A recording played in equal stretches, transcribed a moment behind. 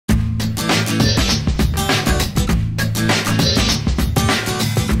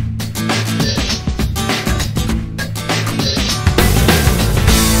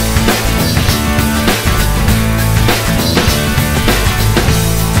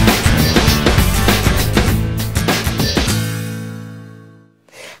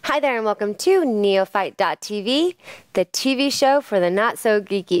there and welcome to Neophyte.tv, the TV show for the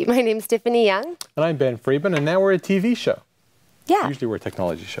not-so-geeky. My name's Tiffany Young. And I'm Ben Friedman, and now we're a TV show. Yeah. Usually we're a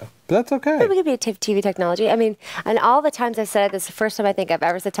technology show, but that's okay. But we could be a TV technology. I mean, and all the times I've said it, this is the first time I think I've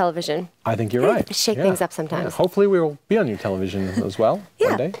ever said television. I think you're right. Shake things up sometimes. Yeah. Hopefully we will be on your television as well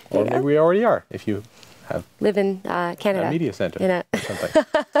one day. Or maybe we already are, if you live in Canada. A media center or something.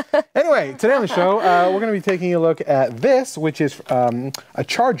 Anyway, today on the show, we're going to be taking a look at this, which is a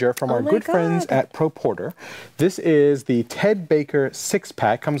charger from our good friends at Proporta. This is the Ted Baker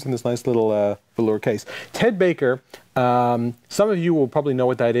 6-pack. Comes in this nice little velour case. Ted Baker, some of you will probably know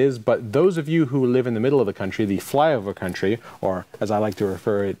what that is, but those of you who live in the middle of the country, the flyover country, or as I like to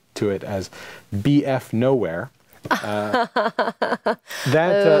refer to it as BF Nowhere,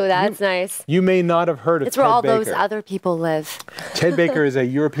 that's nice. You may not have heard of It's where Ted all Baker. Those other people live. Ted Baker is a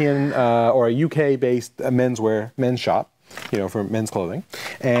European or a UK-based men's shop, you know, for men's clothing,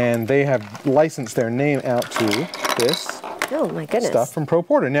 and they have licensed their name out to this stuff from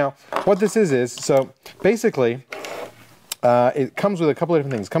Proporta. Now, what this is so basically, it comes with a couple of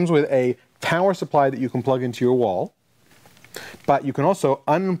different things. It comes with a power supply that you can plug into your wall. But you can also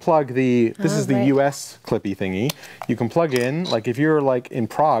unplug the, this is the US clippy thingy. You can plug in, like if you're like in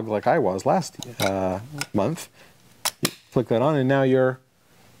Prague, like I was last month, you flick that on and now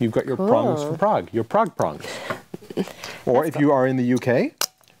you've got your prongs from Prague, your Prague prongs. Or if you are in the UK,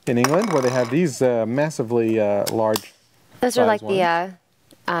 in England, where they have these massively large Those are like ones.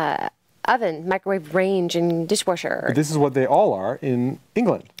 The oven, microwave range, and dishwasher. But this is what they all are in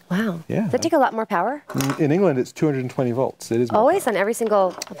England. Wow. Yeah. Does that take a lot more power? In England, it's 220 volts. It is always on every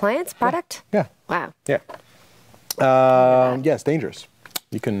single appliance product? Yeah. Wow. Yeah. Yes, dangerous.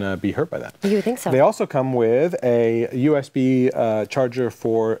 You can be hurt by that. You would think so. They also come with a USB charger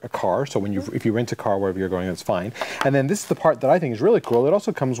for a car. So when if you rent a car wherever you're going, that's fine. And then this is the part that I think is really cool. It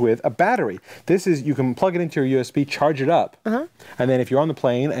also comes with a battery. This is, you can plug it into your USB, charge it up. And then if you're on the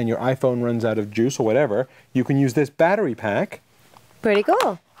plane and your iPhone runs out of juice or whatever, you can use this battery pack. Pretty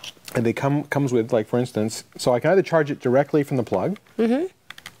cool. And they comes with, like, for instance, so I can either charge it directly from the plug, or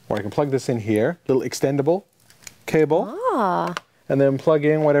I can plug this in here, little extendable cable, and then plug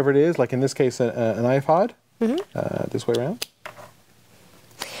in whatever it is, like in this case, an iPod, this way around.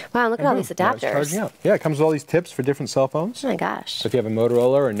 Wow, look at all these adapters. Charging up. Yeah, it comes with all these tips for different cell phones. Oh my gosh. So if you have a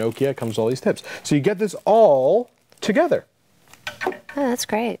Motorola or a Nokia, it comes with all these tips. So you get this all together. Oh, that's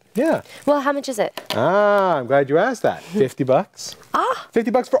great. Yeah. Well, how much is it? I'm glad you asked that. 50 bucks.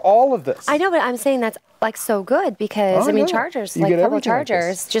 $50 for all of this. I know, but I'm saying that's like so good because I mean, chargers, like couple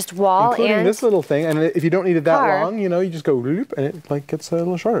chargers, just wall including and this little thing. And if you don't need it that long, you know, you just go loop and it like gets a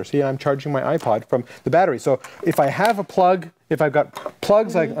little shorter. See, I'm charging my iPod from the battery. So if I have a plug, if I've got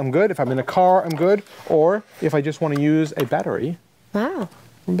plugs, I'm good. If I'm in a car, I'm good. Or if I just want to use a battery. Wow.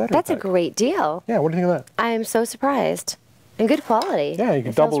 That's a great deal. Yeah. What do you think of that? I am so surprised. And good quality. Yeah, you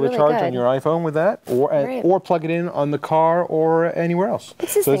can double the charge on your iPhone with that, or plug it in on the car or anywhere else.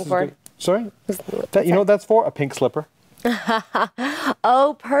 What's this thing for? Sorry? You know what that's for? A pink slipper.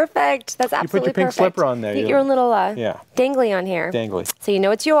 Oh, perfect. That's absolutely perfect. You put your pink slipper on there. You get your own little dangly on here. Dangly. So you know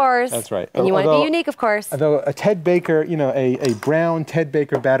it's yours. That's right. And you want to be unique, of course. Although a Ted Baker, you know, a brown Ted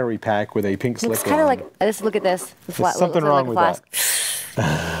Baker battery pack with a pink slipper. It's kind of like this. Look at this. There's something wrong with that.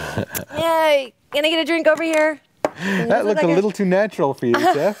 Yay! Can I get a drink over here? That looked a little too natural for you,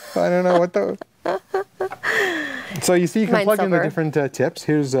 Jeff. I don't know what the... So you see, you can plug in the different tips.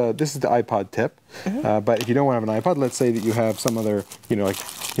 Here's this is the iPod tip. But if you don't want to have an iPod, let's say that you have some other, you know, like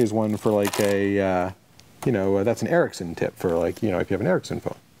here's one for like a, you know, that's an Ericsson tip for like, you know, if you have an Ericsson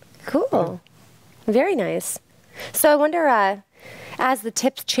phone. Cool. Very nice. So I wonder, as the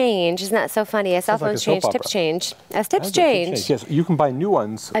tips change, isn't that so funny? As cell phones change, tips change. As tips change. Yes, you can buy new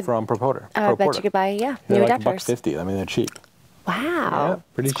ones from Proporta. I bet you could buy, new like adapters. $1.50. I mean, they're cheap. Wow. Yeah,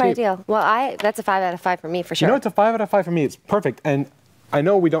 pretty cheap. That's quite a deal. Well, that's a 5 out of 5 for me, for sure. You know, it's a 5 out of 5 for me. It's perfect. And I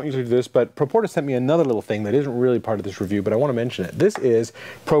know we don't usually do this, but Proporta sent me another little thing that isn't really part of this review, but I want to mention it. This is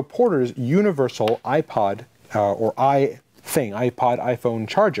Proporta's universal iPod or iPod, iPhone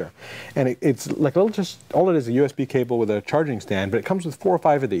charger. And it's like all it is a USB cable with a charging stand, but it comes with 4 or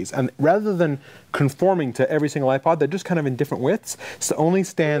 5 of these. And rather than conforming to every single iPod, they're just kind of in different widths. It's the only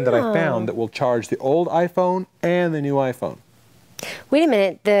stand that I found that will charge the old iPhone and the new iPhone. Wait a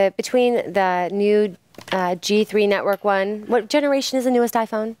minute, between the new G3 network one, what generation is the newest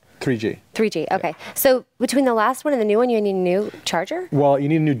iPhone? 3G. 3G, okay. Yeah. So between the last one and the new one, you need a new charger? Well, you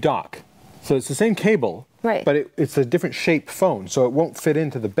need a new dock. So it's the same cable, but it's a different shaped phone, so it won't fit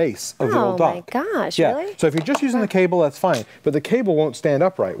into the base of the old dock. Oh my gosh, really? So if you're just using the cable, that's fine. But the cable won't stand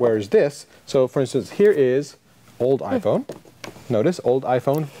upright, whereas this, so for instance, here is old iPhone. notice, old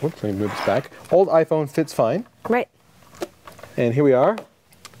iPhone, whoops, let me move this back. Old iPhone fits fine. Right. And here we are.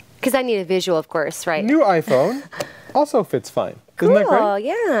 Because I need a visual, of course, right? New iPhone also fits fine. Cool, isn't that great?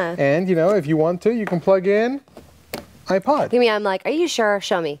 Yeah. And, you know, if you want to, you can plug in iPod. I'm like, are you sure?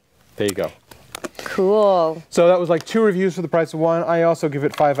 Show me. There you go. Cool. So that was like 2 reviews for the price of 1. I also give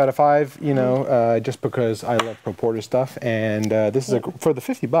it 5 out of 5, you know, just because I love Proporta stuff. And this is, for the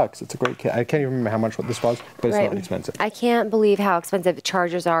 $50, it's a great kit. I can't even remember how much what this was, but it's not expensive. I can't believe how expensive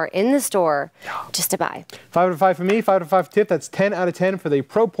chargers are in the store just to buy. 5 out of 5 for me, 5 out of 5 for Tiff. That's 10 out of 10 for the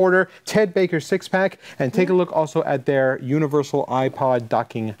Proporta Ted Baker 6-pack. And take a look also at their universal iPod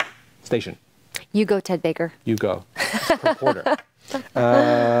docking station. You go, Ted Baker. You go. Proporta.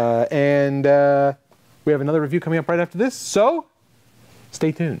 We have another review coming up right after this, so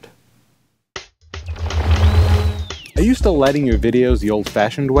stay tuned. Are you still lighting your videos the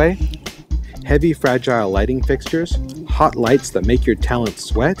old-fashioned way? Heavy, fragile lighting fixtures, hot lights that make your talent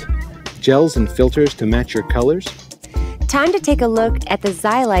sweat, gels and filters to match your colors? Time to take a look at the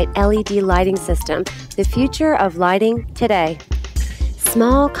Xylight LED lighting system, the future of lighting today.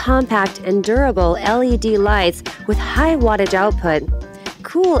 Small, compact, and durable LED lights with high wattage output.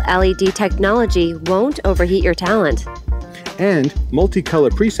 Cool LED technology won't overheat your talent. And multicolor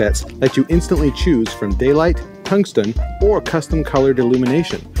presets let you instantly choose from daylight, tungsten, or custom colored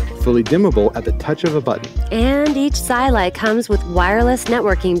illumination, fully dimmable at the touch of a button. And each Xylight comes with wireless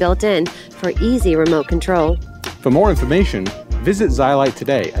networking built in for easy remote control. For more information, visit Xylight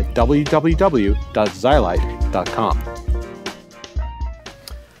today at www.xylight.com.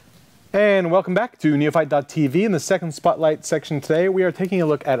 And welcome back to Neophyte.tv. In the second spotlight section today, we are taking a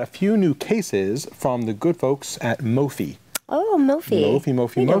look at a few new cases from the good folks at Mophie. Oh, Mophie.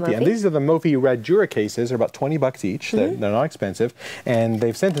 Mophie. And these are the Mophie Radura cases. They're about $20 each. They're not expensive. And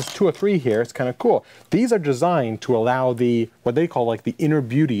they've sent us 2 or 3 here. It's kind of cool. These are designed to allow what they call like the inner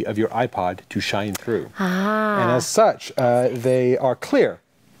beauty of your iPod to shine through. Ah. And as such, they are clear.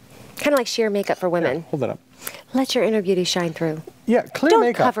 Kind of like sheer makeup for women. Yeah, hold that up. Let your inner beauty shine through. Yeah, clear Don't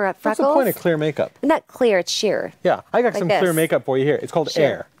makeup. Don't cover up freckles. What's the point of clear makeup? Not clear, it's sheer. Yeah, I got some clear makeup for you here. It's called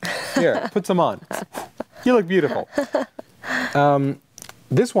Air. Here, put some on. You look beautiful.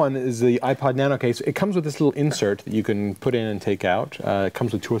 This one is the iPod Nano case. It comes with this little insert that you can put in and take out. It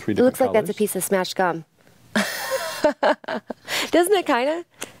comes with 2 or 3 different colors. It looks like that's a piece of smashed gum. Doesn't it kind of?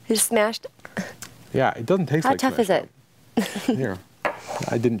 Just smashed? Yeah, it doesn't taste like How tough is it? Here.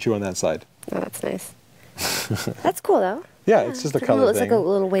 I didn't chew on that side. Oh, that's nice. That's cool, though. Yeah, it's just a color thing. It's like a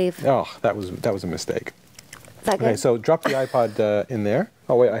little wave. Oh, that was a mistake. Is that good? Okay, so drop the iPod in there.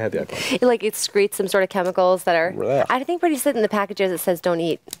 Oh, wait, I had the iPod. It excretes some sort of chemicals that are... Blech. I think pretty soon in the packages it says don't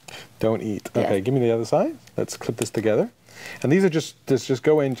eat. Don't eat. Yeah. Okay, give me the other side. Let's clip this together. And these are just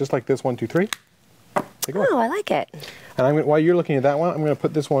go in just like this, 1, 2, 3. Take a look. Oh, I like it. And while you're looking at that one, I'm going to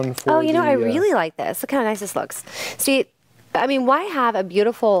put this one for Oh, you know, I really like this. Look how nice this looks. See, I mean, why have a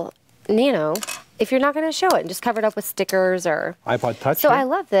beautiful Nano if you're not going to show it and just cover it up with stickers or... iPod Touch. So I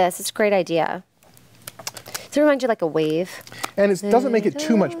love this. It's a great idea. So it reminds you like a wave. And it doesn't make it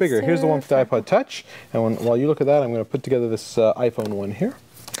too much bigger. Here's the one for the iPod Touch. And while you look at that, I'm going to put together this iPhone one here.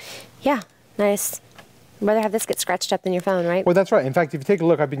 Yeah, nice. I'd rather have this get scratched up than your phone, right? Well, that's right. In fact, if you take a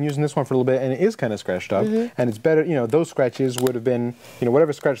look, I've been using this one for a little bit, and it is kind of scratched up. And it's better, you know, those scratches would have been, you know,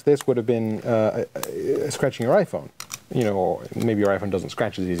 whatever scratched this would have been scratching your iPhone. You know, or maybe your iPhone doesn't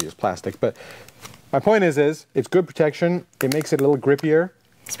scratch as easy as plastic. But my point is it's good protection. It makes it a little grippier.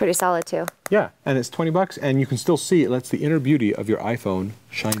 It's pretty solid, too. Yeah, and it's $20, and you can still see it lets the inner beauty of your iPhone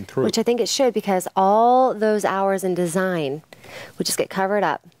shine through. Which I think it should, because all those hours in design would just get covered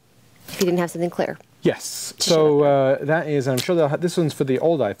up if you didn't have something clear. Yes. So that is, I'm sure they'll have, this one's for the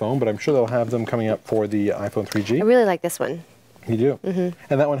old iPhone, but I'm sure they'll have them coming up for the iPhone 3G. I really like this one. You do? And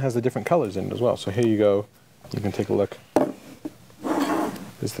that one has the different colors in it as well. So here you go. You can take a look.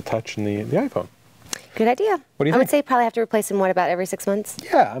 There's the Touch and the iPhone. Good idea. What do you think? I would say probably have to replace them, what, about every 6 months?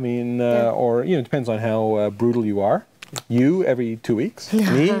 Yeah, I mean, or, you know, it depends on how brutal you are. You, every 2 weeks.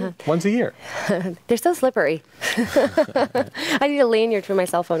 Me, once a year. They're so slippery. I need a lanyard for my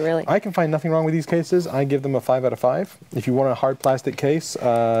cell phone, really. I can find nothing wrong with these cases. I give them a 5 out of 5. If you want a hard plastic case,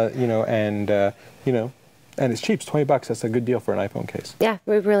 you know, and it's cheap. It's $20. That's a good deal for an iPhone case. Yeah,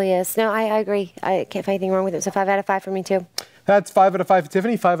 it really is. No, I agree. I can't find anything wrong with it. So 5 out of 5 for me, too. That's 5 out of 5 for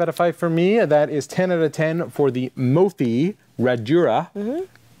Tiffany, 5 out of 5 for me. That is 10 out of 10 for the Mophie Radura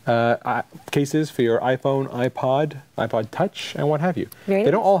cases for your iPhone, iPod Touch, and what have you.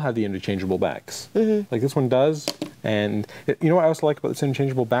 They don't all have the interchangeable backs. Like this one does. And you know what I also like about this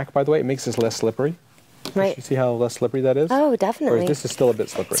interchangeable back, by the way? It makes this less slippery. Right. You see how less slippery that is? Oh, definitely. Or this is still a bit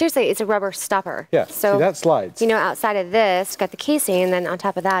slippery. Seriously, it's a rubber stopper. Yeah, so see, that slides. You know, outside of this, got the casing, and then on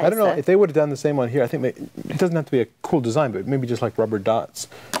top of that, I don't know if they would have done the same one here. I think it doesn't have to be a cool design, but maybe just like rubber dots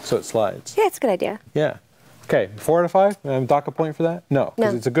so it slides. Yeah, it's a good idea. Yeah. Okay, 4 out of 5? Dock a point for that? No,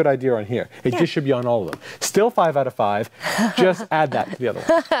 because it's a good idea on here. It just should be on all of them. Still 5 out of 5. Just add that to the other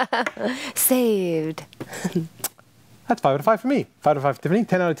one. Saved. That's 5 out of 5 for me. 5 out of 5 for Tiffany.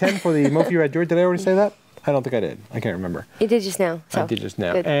 10 out of 10 for the Mophie Radura. Did I already say that? I don't think I did. I can't remember. You did just now. So. I did just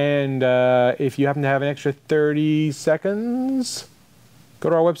now. Good. And if you happen to have an extra 30 seconds, go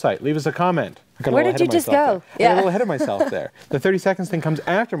to our website. Leave us a comment. Where did you just go? I got a little ahead of myself there. The 30 seconds thing comes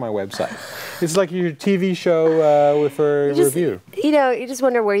after my website. It's like your TV show for review. You know, you just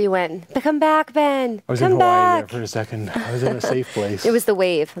wonder where you went. But come back, Ben. I was in Hawaii there for a second. I was in a safe place. It was the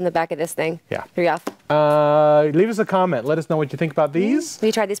wave on the back of this thing. Yeah. Threw you off. Leave us a comment. Let us know what you think about these. Have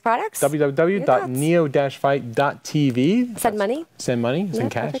you tried these products? www.neo-fight.tv. Send money. Send money.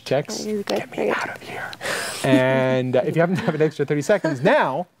 Send cash, perfect. checks. Get me out of here. And if you happen to have an extra 30 seconds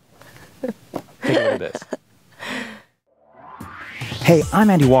now, take a look at this. Hey, I'm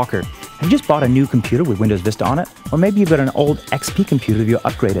Andy Walker. Have you just bought a new computer with Windows Vista on it? Or maybe you've got an old XP computer that you're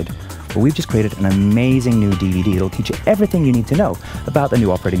upgraded. Well, we've just created an amazing new DVD that'll teach you everything you need to know about the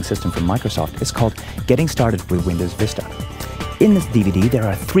new operating system from Microsoft. It's called Getting Started with Windows Vista. In this DVD, there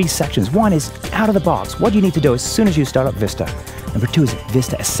are 3 sections. One is out of the box, what you need to do as soon as you start up Vista. Number 2 is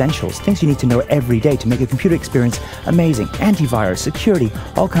Vista Essentials, things you need to know every day to make your computer experience amazing. Antivirus, security,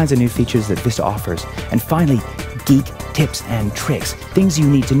 all kinds of new features that Vista offers. And finally, Geek Tips and Tricks, things you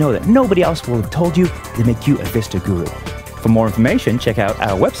need to know that nobody else will have told you to make you a Vista guru. For more information, check out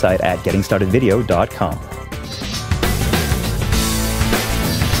our website at gettingstartedvideo.com.